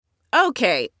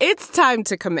Okay, it's time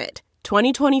to commit.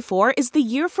 2024 is the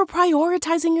year for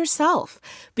prioritizing yourself.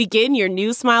 Begin your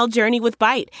new smile journey with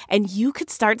Byte, and you could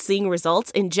start seeing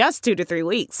results in just 2 to 3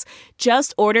 weeks.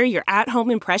 Just order your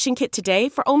at-home impression kit today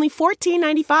for only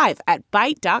 $14.95 at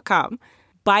Byte.com.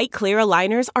 Byte Clear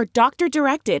aligners are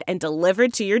doctor-directed and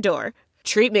delivered to your door.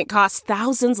 Treatment costs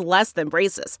thousands less than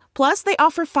braces. Plus, they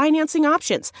offer financing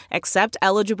options, accept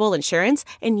eligible insurance,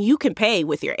 and you can pay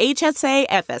with your HSA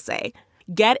FSA.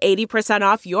 Get 80%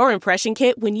 off your impression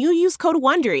kit when you use code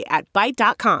WONDERY at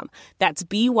Byte.com. That's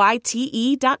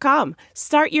BYTE.com.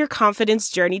 Start your confidence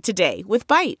journey today with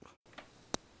Byte.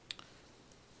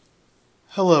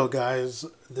 Hello guys,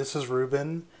 this is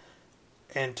Ruben,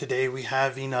 and today we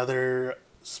have another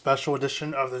special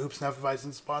edition of the Hoops and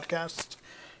Hefeweizens podcast,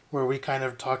 where we kind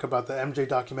of talk about the MJ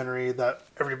documentary that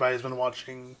everybody's been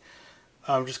watching.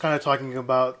 Just kind of talking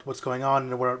about what's going on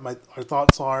and what our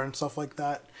thoughts are and stuff like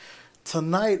that.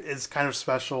 Tonight is kind of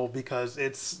special because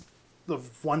it's the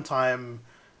one time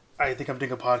I think I'm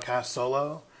doing a podcast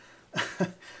solo.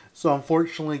 So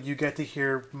unfortunately, you get to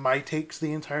hear my takes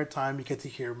the entire time. You get to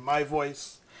hear my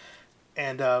voice.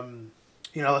 And,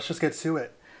 let's just get to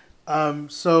it.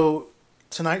 So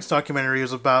tonight's documentary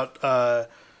is about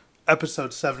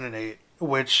episodes 7 and 8,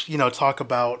 which, talk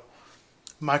about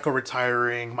Michael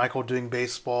retiring, Michael doing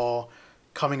baseball,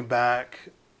 coming back,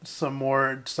 some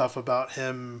more stuff about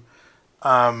him,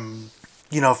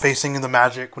 facing the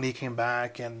Magic when he came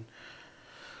back, and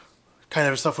kind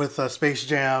of stuff with Space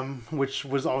Jam, which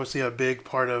was obviously a big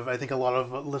part of, I think, a lot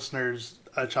of listeners'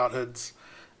 childhoods,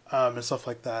 and stuff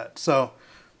like that. So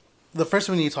the first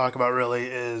thing we need to talk about really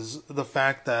is the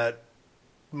fact that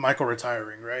Michael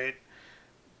retiring, right?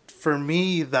 For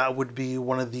me, that would be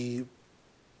would have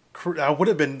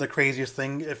been the craziest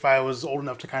thing if I was old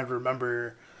enough to kind of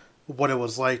remember what it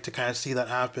was like to kind of see that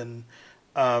happen.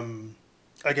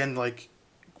 Again, like,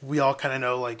 we all kind of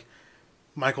know, like,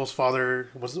 Michael's father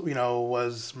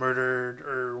was murdered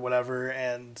or whatever,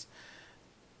 and,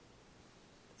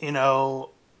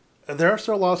 there's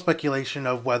still a lot of speculation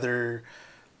of whether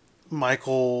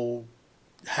Michael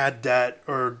had debt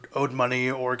or owed money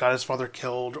or got his father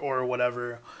killed or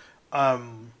whatever.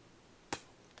 And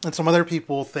some other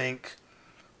people think,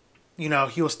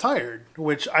 he was tired,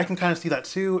 which I can kind of see that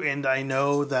too, and I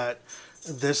know that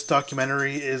this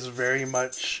documentary is very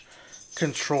much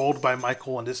controlled by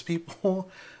Michael and his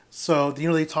people. So,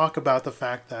 they talk about the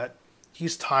fact that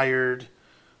he's tired,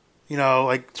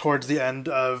 like towards the end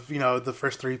of, the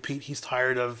first three-peat, he's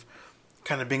tired of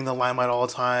kind of being in the limelight all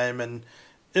the time, and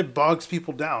it bogs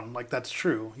people down. Like, that's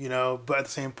true, but at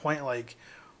the same point, like,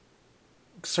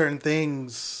 certain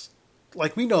things,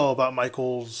 like, we know about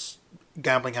Michael's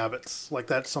gambling habits. Like,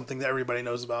 that's something that everybody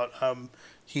knows about.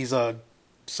 He's a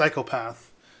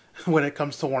psychopath when it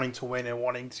comes to wanting to win and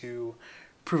wanting to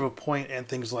prove a point and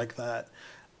things like that.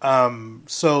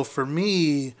 So for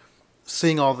me,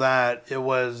 seeing all that, it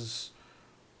was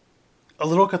a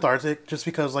little cathartic, just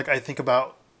because, like, I think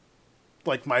about,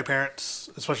 like, my parents,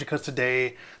 especially because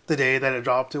today, the day that it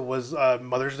dropped, it was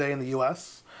Mother's Day in the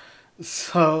U.S.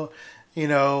 So,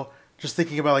 just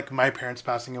thinking about, like, my parents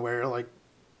passing away, or, like,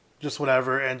 just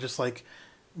whatever, and just, like,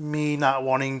 me not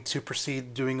wanting to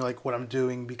proceed doing, like, what I'm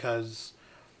doing because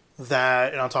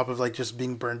that, and on top of, like, just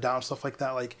being burned out and stuff like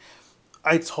that, like,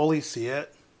 I totally see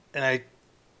it, and I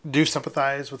do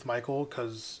sympathize with Michael,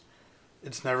 because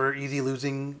it's never easy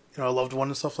losing, a loved one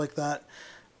and stuff like that.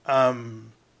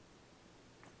 And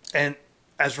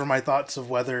as for my thoughts of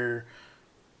whether,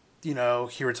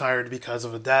 he retired because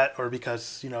of a debt or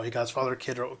because, he got his father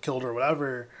killed or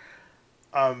whatever,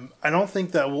 I don't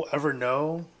think that we'll ever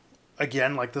know.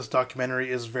 Again, like, this documentary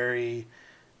is very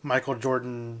Michael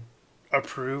Jordan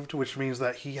approved, which means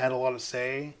that he had a lot of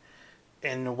say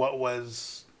in what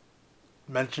was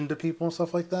mentioned to people and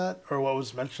stuff like that, or what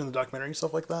was mentioned in the documentary and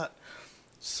stuff like that.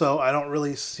 So I don't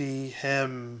really see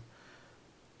him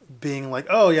being like,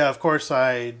 oh yeah, of course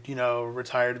I,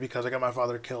 retired because I got my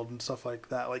father killed and stuff like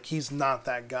that. Like, he's not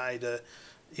that guy to,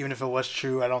 even if it was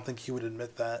true, I don't think he would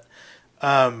admit that.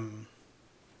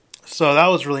 So that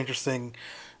was really interesting.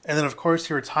 And then, of course,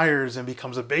 he retires and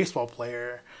becomes a baseball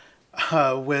player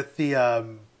with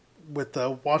the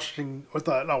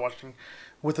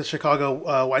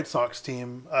Chicago White Sox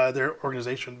team, their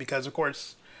organization, because, of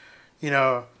course,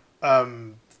 they're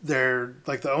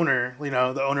like the owner.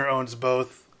 The owner owns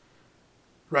both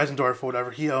Reisendorf or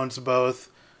whatever. He owns both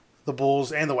the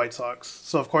Bulls and the White Sox.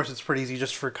 So, of course, it's pretty easy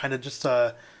just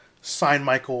to sign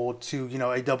Michael to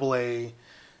a Double-A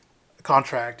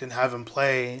contract and have him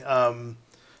play.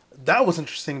 That was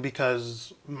interesting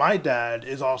because my dad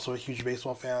is also a huge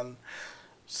baseball fan.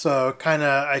 So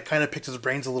I kind of picked his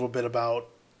brains a little bit about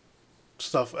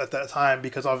stuff at that time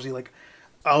because obviously like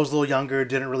I was a little younger,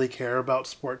 didn't really care about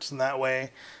sports in that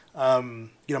way. My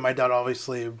dad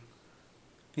obviously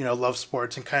loved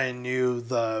sports and kind of knew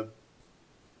the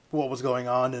what was going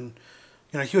on, and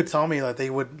he would tell me that they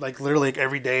would like literally like,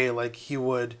 every day like they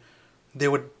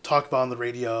would talk about on the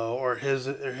radio or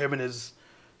him and his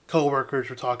coworkers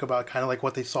would talk about kind of like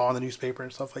what they saw in the newspaper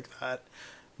and stuff like that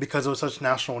because it was such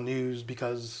national news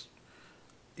because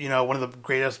one of the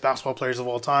greatest basketball players of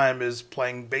all time is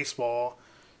playing baseball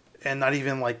and not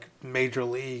even like major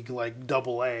league, like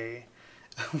double A,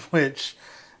 which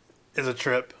is a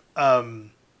trip.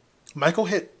 Michael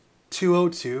hit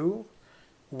 202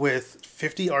 with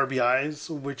 50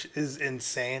 RBIs, which is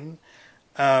insane.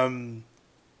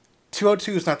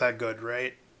 202 is not that good,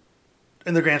 right?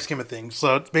 In the grand scheme of things.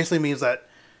 So it basically means that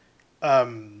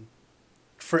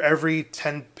for every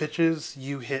 10 pitches,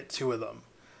 you hit 2 of them.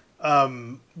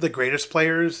 The greatest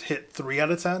players hit 3 out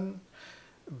of 10,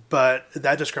 but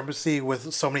that discrepancy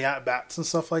with so many at-bats and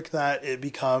stuff like that, it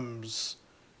becomes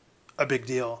a big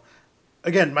deal.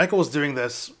 Again, Michael was doing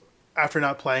this after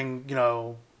not playing,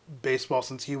 baseball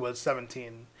since he was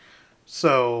 17.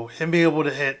 So him being able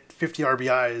to hit 50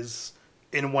 RBIs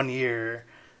in 1 year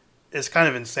is kind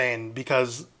of insane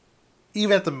because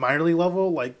even at the minor league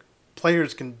level, like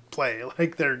players can play,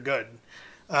 like they're good.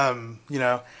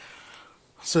 So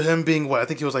him being I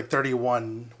think he was like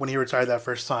 31 when he retired that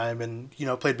first time and,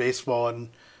 played baseball and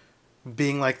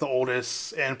being like the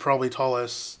oldest and probably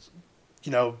tallest,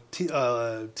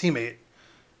 teammate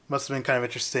must have been kind of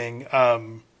interesting.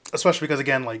 Especially because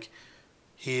again, like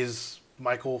he's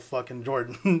Michael fucking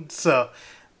Jordan. So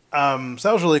that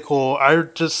was really cool.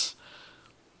 That's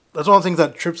one of the things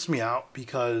that trips me out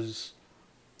because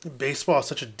baseball is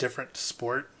such a different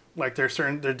sport. Like there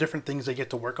are different things they get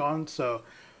to work on. So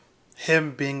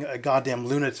him being a goddamn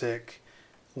lunatic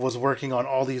was working on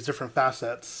all these different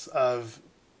facets of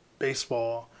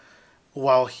baseball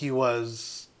while he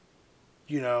was,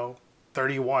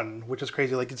 31, which is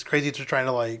crazy. Like it's crazy to try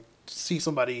to like see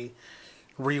somebody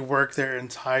rework their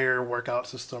entire workout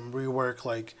system, rework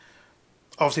like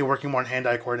obviously working more on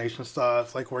hand-eye coordination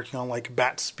stuff, like working on like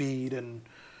bat speed and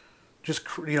just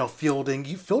fielding.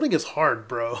 Fielding is hard,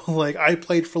 bro. Like I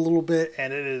played for a little bit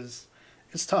and it's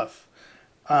tough.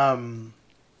 So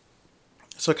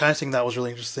kind of seeing that was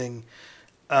really interesting.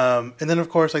 And then of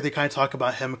course like they kind of talk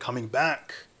about him coming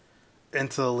back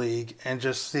into the league and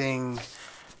just seeing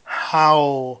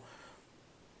how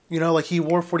like he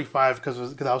wore 45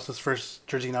 because that was his first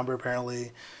jersey number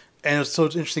apparently, and it was so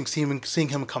interesting seeing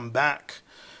him come back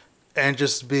and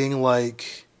just being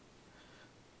like,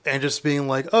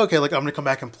 oh, okay, like I'm gonna come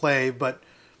back and play, but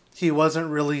he wasn't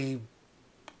really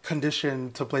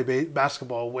conditioned to play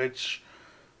basketball, which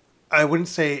I wouldn't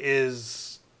say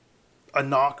is a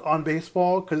knock on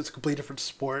baseball because it's a completely different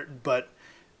sport. But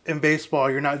in baseball,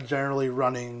 you're not generally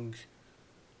running,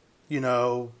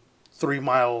 3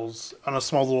 miles on a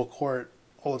small little court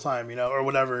all the time, or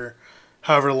whatever,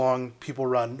 however long people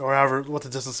run, or what the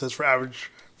distance is for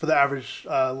the average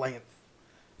length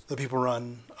that people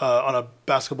run on a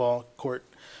basketball court.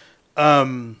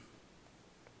 But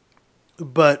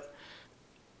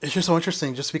it's just so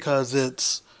interesting just because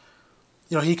it's,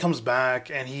 he comes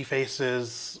back and he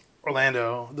faces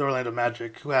the Orlando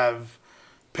Magic, who have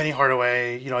Penny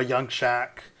Hardaway, a young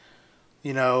Shaq.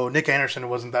 Nick Anderson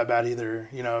wasn't that bad either,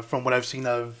 from what I've seen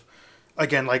of,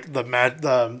 again, like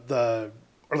the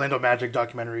Orlando Magic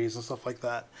documentaries and stuff like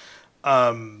that.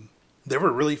 They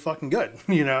were really fucking good,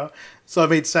 So it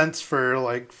made sense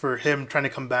for him trying to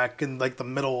come back in like the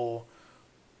middle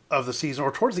of the season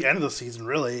or towards the end of the season,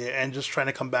 really, and just trying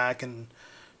to come back and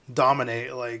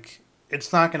dominate. Like,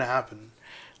 it's not going to happen.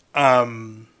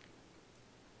 And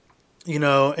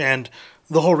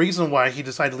the whole reason why he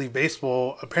decided to leave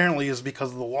baseball apparently is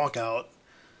because of the lockout,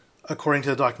 according to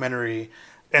the documentary.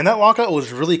 And that lockout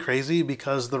was really crazy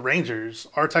because the Rangers,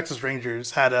 our Texas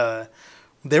Rangers,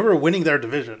 they were winning their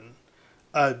division,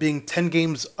 being 10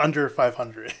 games under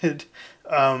 500.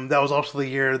 That was also the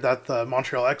year that the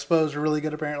Montreal Expos were really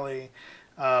good, apparently.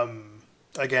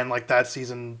 Again, like that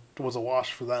season was a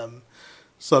wash for them.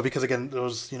 So because again, there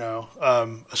was,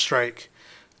 a strike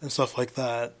and stuff like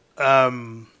that.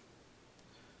 And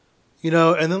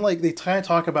then like they kind of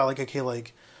talk about like, okay,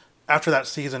 like after that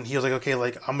season, he was like, okay,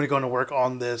 like I'm going to go into work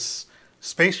on this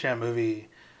Space Jam movie.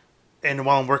 And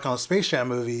while I'm working on the Space Jam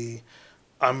movie,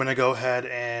 I'm going to go ahead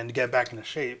and get back into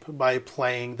shape by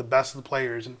playing the best of the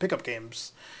players in pickup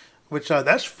games, which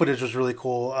that footage was really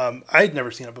cool. I'd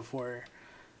never seen it before.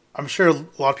 I'm sure a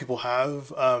lot of people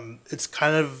have. It's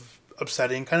kind of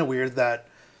upsetting, kind of weird that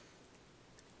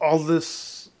all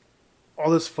this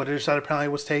footage that apparently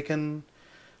was taken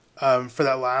for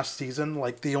that last season,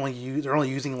 like they're only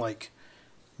using like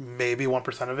maybe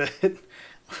 1% of it,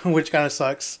 which kind of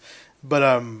sucks.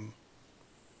 But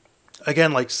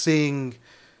again, like seeing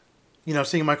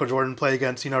Michael Jordan play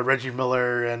against Reggie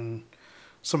Miller and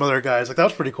some other guys, like that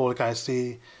was pretty cool to kind of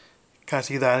see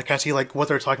that, and kind of see like what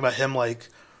they're talking about him, like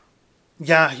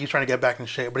yeah, he's trying to get back in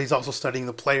shape, but he's also studying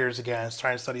the players again. He's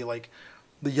trying to study like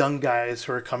the young guys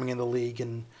who are coming in the league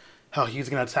and how he's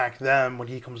going to attack them when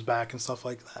he comes back and stuff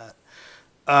like that.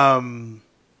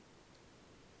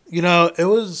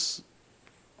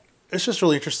 It's just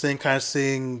really interesting kind of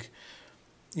seeing,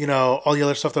 all the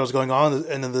other stuff that was going on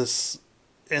in these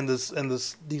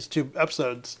two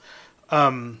episodes.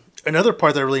 Another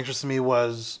part that really interested me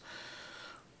was,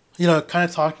 kind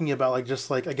of talking about like, just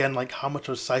like, again, like how much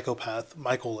of a psychopath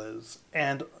Michael is.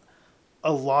 And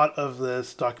a lot of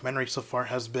this documentary so far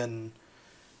has been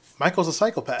Michael's a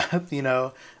psychopath, when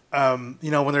they're kind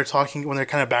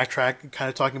of backtrack, kind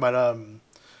of talking about,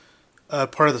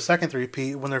 part of the second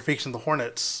three-peat when they're facing the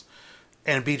Hornets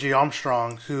and B.J.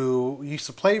 Armstrong, who used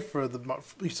to play for the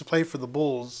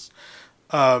Bulls,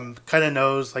 kind of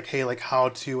knows like, hey, like how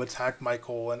to attack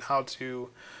Michael and how to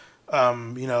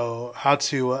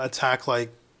attack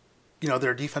like,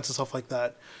 their defense and stuff like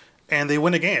that. And they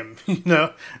win a game,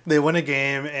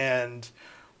 and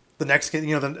the next game,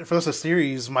 for the rest of the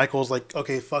series, Michael's like,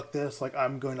 okay, fuck this, like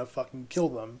I'm going to fucking kill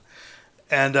them.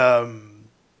 And,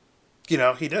 he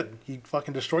did. He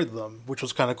fucking destroyed them, which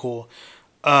was kind of cool.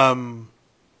 The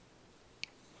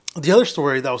other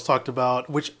story that was talked about,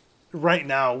 which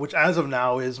as of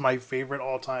now is my favorite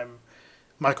all-time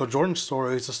Michael Jordan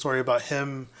story, is a story about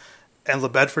him and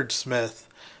LeBradford Smith.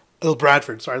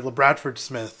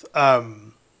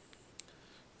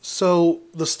 So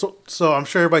I'm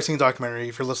sure everybody's seen the documentary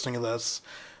if you're listening to this.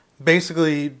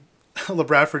 Basically,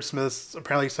 LeBradford Smith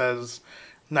apparently says,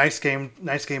 nice game,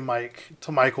 Mike,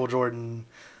 to Michael Jordan,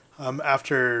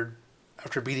 after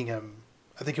beating him.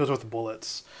 I think he was with the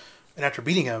Bullets. And after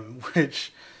beating him,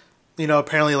 which,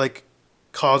 apparently like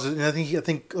causes, and I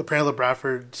think apparently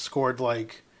LeBradford scored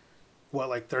like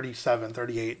 37,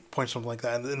 38 points, something like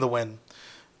that in the win.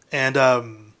 And,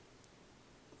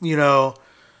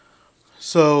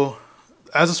 so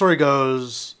as the story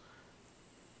goes,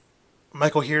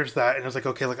 Michael hears that and is like,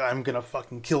 okay, like I'm going to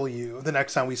fucking kill you the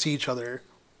next time we see each other.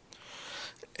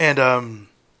 And,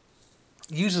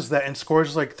 uses that and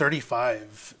scores like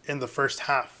 35 in the first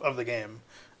half of the game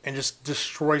and just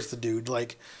destroys the dude.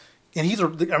 Like, and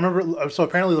so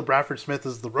apparently LeBradford Smith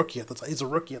is the rookie at the time. He's a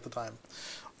rookie at the time,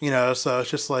 so it's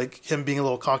just like him being a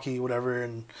little cocky, whatever,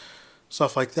 and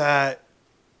stuff like that.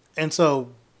 And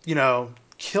so,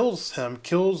 kills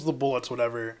the Bullets,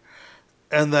 whatever.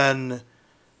 And then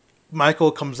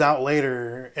Michael comes out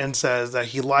later and says that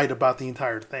he lied about the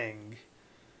entire thing.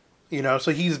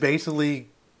 So he's basically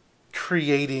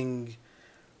creating,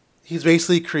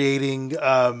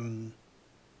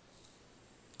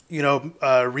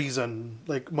 reason,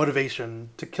 like motivation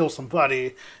to kill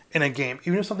somebody in a game,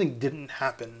 even if something didn't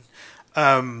happen.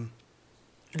 The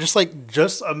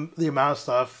amount of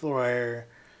stuff where,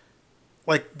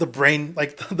 like the brain,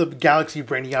 like the galaxy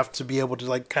brain, you have to be able to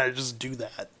like kind of just do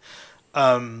that,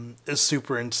 is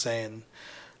super insane.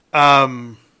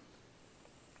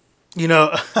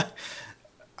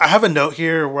 I have a note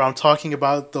here where I'm talking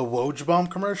about the Woj Bomb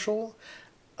commercial.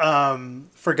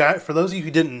 For those of you who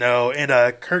didn't know, and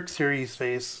Kirk Series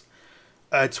Face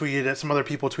tweeted it. Some other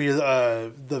people tweeted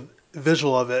the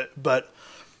visual of it, but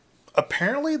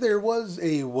apparently there was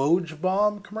a Woj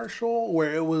Bomb commercial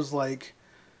where it was like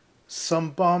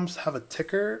some bombs have a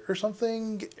ticker or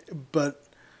something, but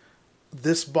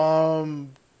this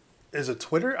bomb is a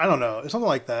Twitter. I don't know. It's something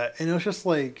like that, and it was just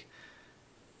like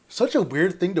such a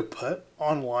weird thing to put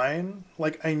online.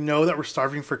 Like, I know that we're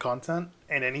starving for content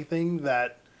and anything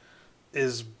that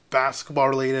is basketball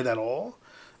related at all.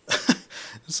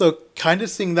 So kind of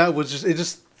seeing that it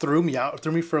just threw me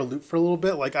for a loop for a little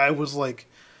bit. Like, I was like,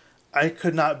 I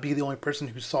could not be the only person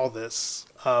who saw this.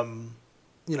 So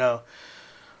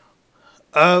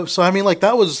I mean, like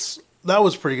that was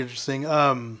pretty interesting.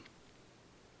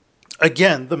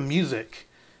 Again, the music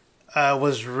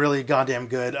was really goddamn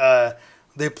good.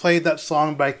 They played that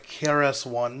song by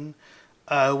KRS-One,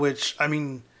 which, I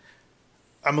mean,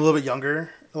 I'm a little bit younger.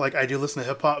 Like, I do listen to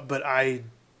hip-hop, but I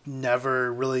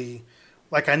never really...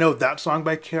 Like, I know that song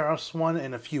by KRS-One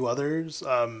and a few others.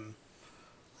 I'm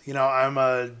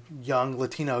a young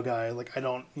Latino guy. Like, I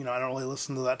don't really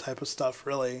listen to that type of stuff,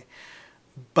 really.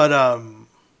 But,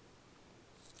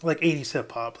 like, 80s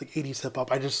hip-hop, or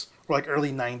like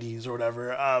early 90s or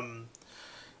whatever.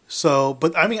 So,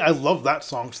 but I mean, I love that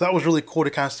song. So that was really cool to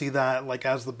kind of see that like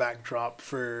as the backdrop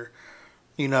for,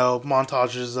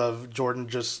 montages of Jordan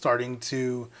just starting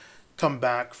to come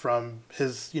back from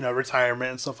his,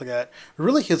 retirement and stuff like that.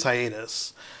 Really his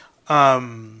hiatus.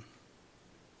 Um,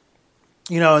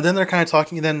 and then they're kind of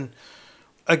talking, and then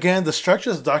again, the structure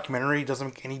of this documentary doesn't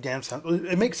make any damn sense.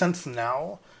 It makes sense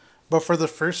now, but for the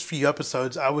first few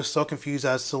episodes, I was so confused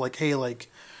as to like, hey, like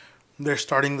they're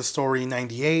starting the story in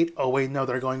 '98. Oh wait, no,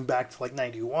 they're going back to like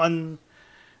 '91,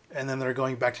 and then they're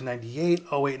going back to '98.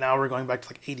 Oh wait, now we're going back to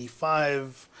like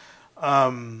 '85.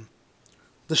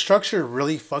 The structure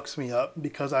really fucks me up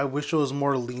because I wish it was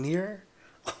more linear.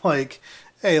 Like,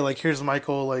 hey, like here's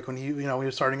Michael. Like when when he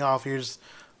was starting off, here's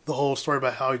the whole story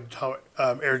about how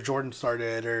Air Jordan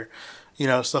started, or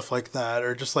stuff like that,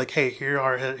 or just like, hey,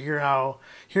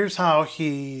 here's how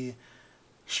he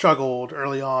struggled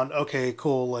early on. Okay,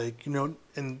 cool. Like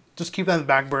and just keep that in the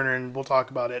back burner, and we'll talk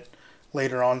about it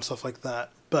later on, stuff like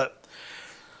that. But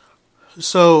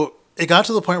so it got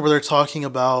to the point where they're talking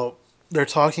about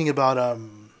his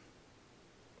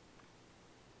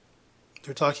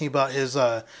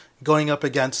going up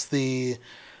against the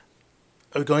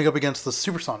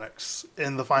Supersonics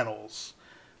in the finals,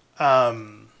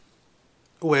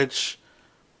 which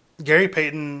Gary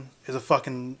Payton is a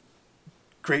fucking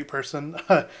great person.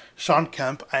 Sean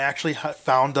Kemp, I actually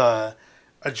found a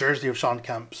jersey of Sean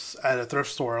Kemp's at a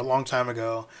thrift store a long time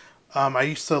ago. I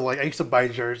used to buy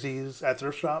jerseys at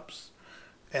thrift shops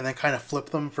and then kind of flip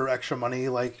them for extra money,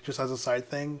 like just as a side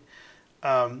thing.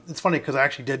 It's funny because I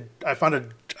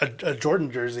found a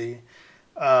Jordan jersey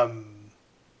a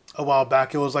while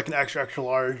back. It was like an extra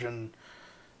large, and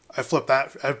I flipped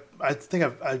that. I think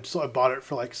I bought it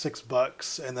for like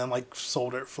 $6 and then like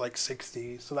sold it for like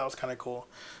 60. So that was kind of cool.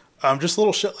 Just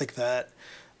little shit like that.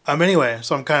 Anyway,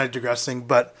 so I'm kind of digressing,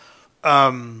 but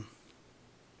so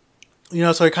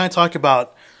I kind of talked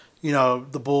about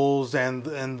the Bulls and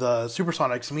the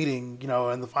Supersonics meeting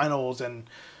in the finals, and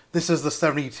this is the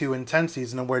 72-10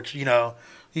 season in which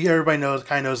everybody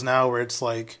knows now where it's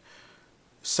like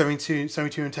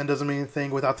 72-10 doesn't mean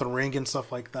anything without the ring and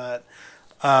stuff like that.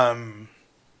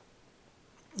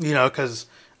 Because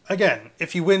again,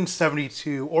 if you win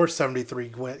 72 or 73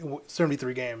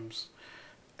 games,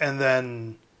 and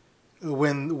then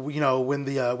win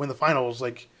the finals,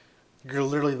 like you're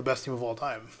literally the best team of all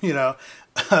time.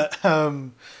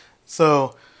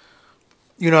 So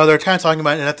they're kind of talking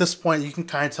about it, and at this point, you can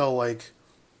kind of tell like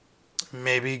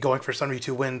maybe going for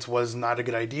 72 wins was not a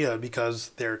good idea because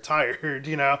they're tired.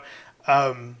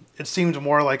 It seemed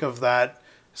more like of that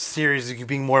series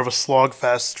being more of a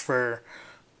slogfest for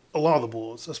a lot of the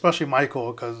Bulls, especially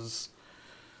Michael, because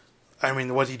I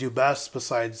mean, what did he do best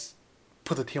besides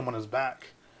put the team on his back?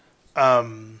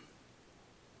 So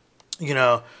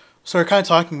they're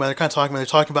talking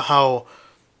about how,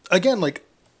 again, like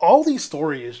all these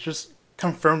stories just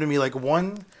confirm to me, like,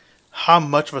 one, how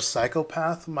much of a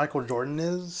psychopath Michael Jordan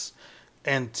is,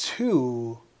 and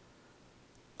two,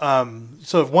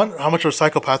 so one, how much of a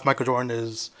psychopath Michael Jordan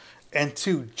is, and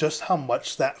two, just how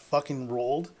much that fucking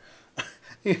rolled.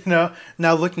 Now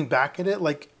looking back at it,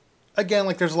 like, again,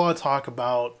 like there's a lot of talk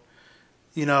about,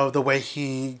 the way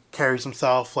he carries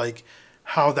himself, like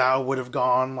how that would have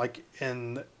gone, like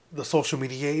in the social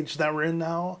media age that we're in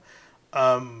now.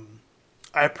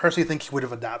 I personally think he would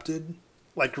have adapted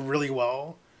like really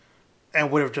well,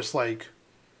 and would have just like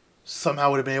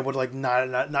somehow would have been able to like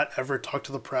not ever talk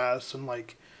to the press, and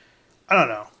like I don't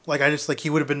know, like I just like he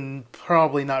would have been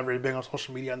probably not very big on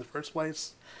social media in the first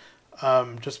place,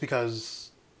 just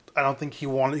because I don't think he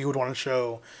would want to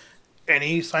show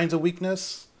any signs of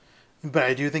weakness, but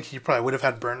I do think he probably would have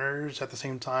had burners at the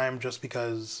same time, just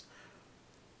because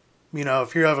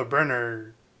if you have a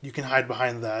burner, you can hide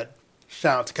behind that.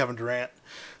 Shout out to Kevin Durant.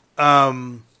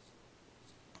 And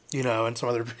some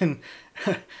other, and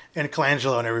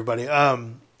Colangelo and everybody.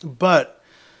 But,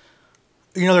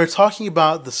 they're talking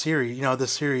about the series,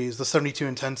 this series, the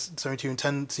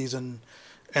 72-10 season,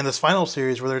 and this final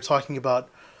series where they're talking about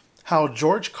how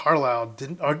George Karl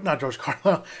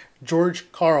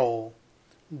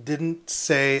didn't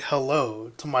say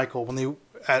hello to Michael when they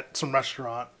at some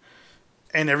restaurant.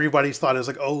 And everybody's thought is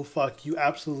like, oh, fuck, you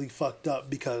absolutely fucked up,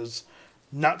 because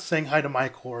not saying hi to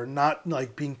Michael or not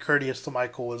like being courteous to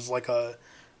Michael is like a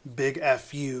big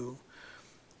F you.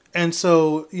 And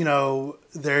so, I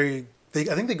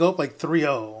think they go up like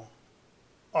 3-0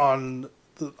 on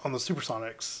the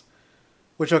Supersonics,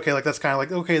 which, okay, like that's kind of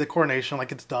like, okay, the coronation,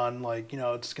 like it's done, like,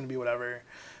 it's going to be whatever.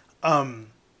 But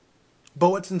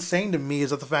what's insane to me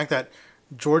is that the fact that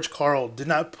George Karl did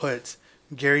not put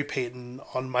Gary Payton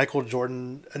on Michael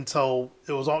Jordan until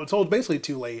it was basically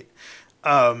too late.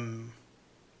 Um,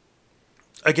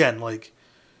 Again, like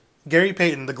Gary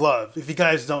Payton, the glove. If you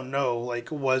guys don't know,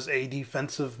 like was a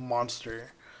defensive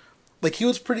monster. Like it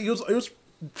was pretty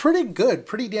good,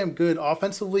 pretty damn good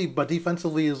offensively, but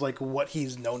defensively is like what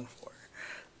he's known for.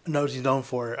 Knows he's known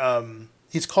for.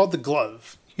 He's called the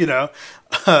glove, you know,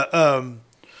 um,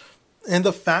 and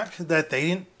the fact that they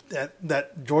didn't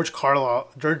that George Carl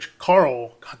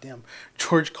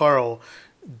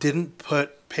didn't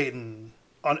put Peyton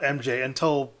on MJ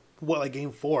until what, like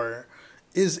game 4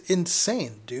 is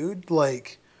insane, dude.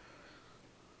 Like,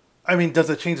 I mean, does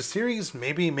it change the series?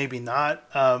 Maybe, maybe not.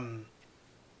 I'm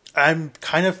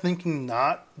kind of thinking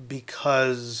not,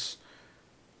 because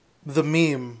the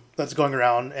meme that's going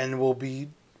around and will be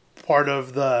part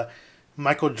of the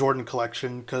Michael Jordan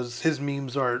collection, because his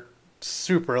memes are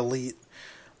super elite.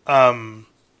 Um,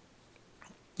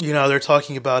 they're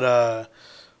talking about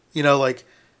like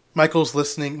Michael's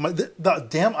listening. The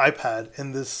damn iPad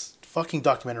in this fucking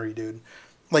documentary, dude.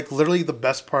 Like literally the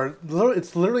best part.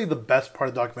 It's literally the best part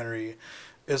of the documentary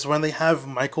is when they have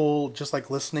Michael just like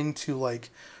listening to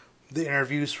like the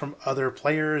interviews from other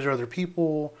players or other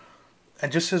people,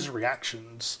 and just his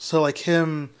reactions. So like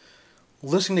him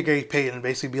listening to Gary Payton and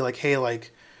basically be like, hey,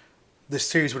 like this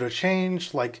series would have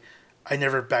changed. Like I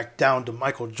never backed down to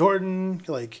Michael Jordan.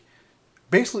 Like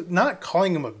basically not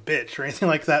calling him a bitch or anything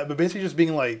like that, but basically just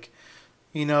being like,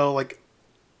 like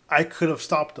I could have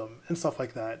stopped him and stuff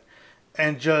like that.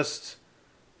 And just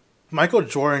Michael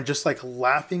Jordan just like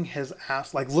laughing his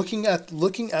ass, like looking at the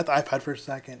iPad for a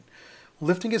second,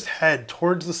 lifting his head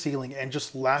towards the ceiling and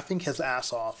just laughing his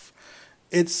ass off.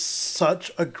 It's such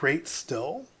a great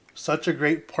still, such a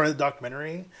great part of the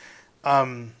documentary.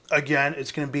 Again,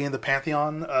 it's going to be in the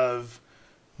pantheon of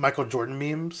Michael Jordan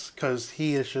memes because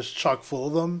he is just chock full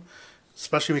of them,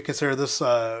 especially when we consider this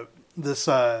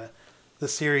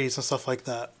series and stuff like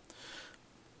that.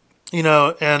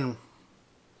 And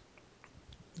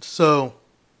so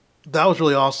that was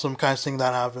really awesome, kind of seeing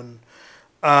that happen.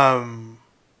 And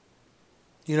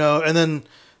then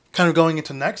kind of going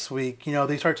into next week,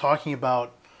 they start talking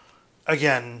about,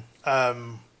 again,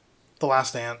 The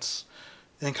Last Dance,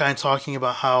 and kind of talking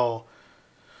about how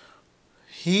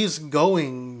he's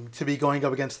going to be going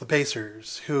up against the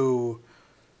Pacers, who,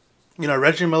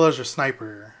 Reggie Miller's a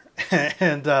sniper,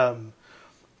 and kind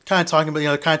of talking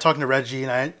to Reggie,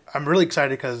 and I'm really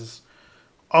excited because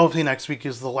obviously next week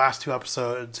is the last 2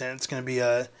 episodes, and it's gonna be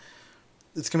the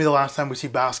last time we see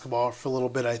basketball for a little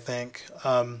bit, I think,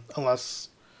 unless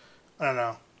I don't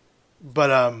know, but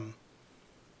I'm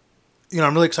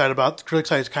really excited to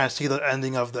kind of see the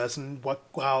ending of this and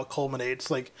how it culminates.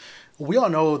 Like, we all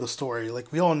know the story.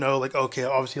 Like, we all know, like, okay,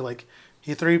 obviously, like,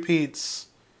 he three-peats,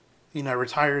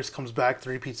 retires, comes back,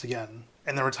 three-peats again,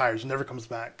 and then retires, never comes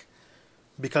back,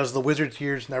 because the Wizards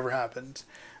years never happened.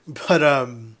 But,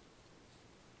 I'm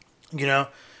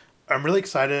really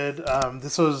excited.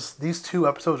 These 2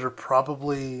 episodes are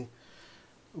probably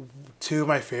 2 of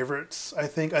my favorites. I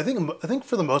think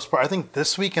for the most part, I think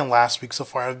this week and last week so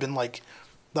far have been like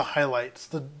the highlights,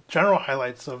 the general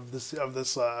highlights of this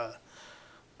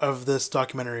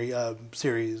documentary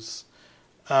series.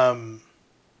 And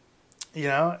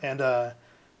I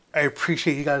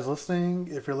appreciate you guys listening.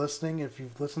 If you're listening, if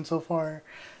you've listened so far,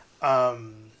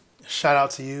 shout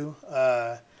out to you.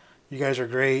 You guys are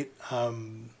great.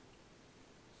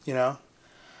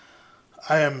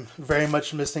 I am very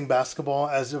much missing basketball,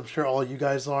 as I'm sure all you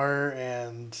guys are,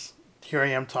 and here I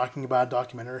am talking about a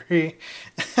documentary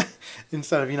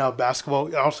instead of,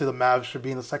 basketball. Obviously, the Mavs should be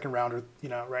in the second round, or,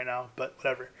 right now, but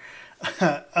whatever.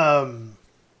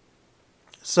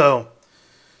 So,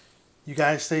 you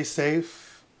guys stay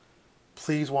safe.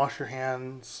 Please wash your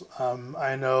hands.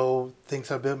 I know things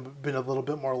have been a little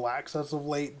bit more lax as of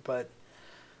late, but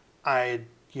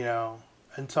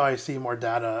until I see more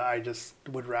data, I just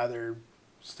would rather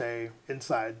stay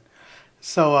inside.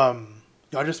 So,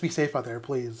 y'all just be safe out there,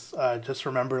 please. Just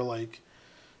remember, like,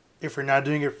 if you're not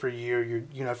doing it for you,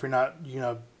 if you're not,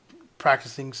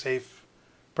 practicing safe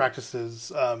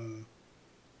practices,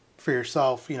 for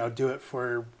yourself, do it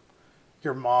for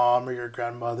your mom or your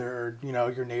grandmother or,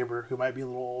 your neighbor who might be a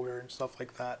little older and stuff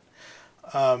like that.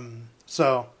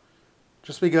 So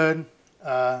just be good.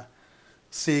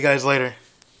 See you guys later.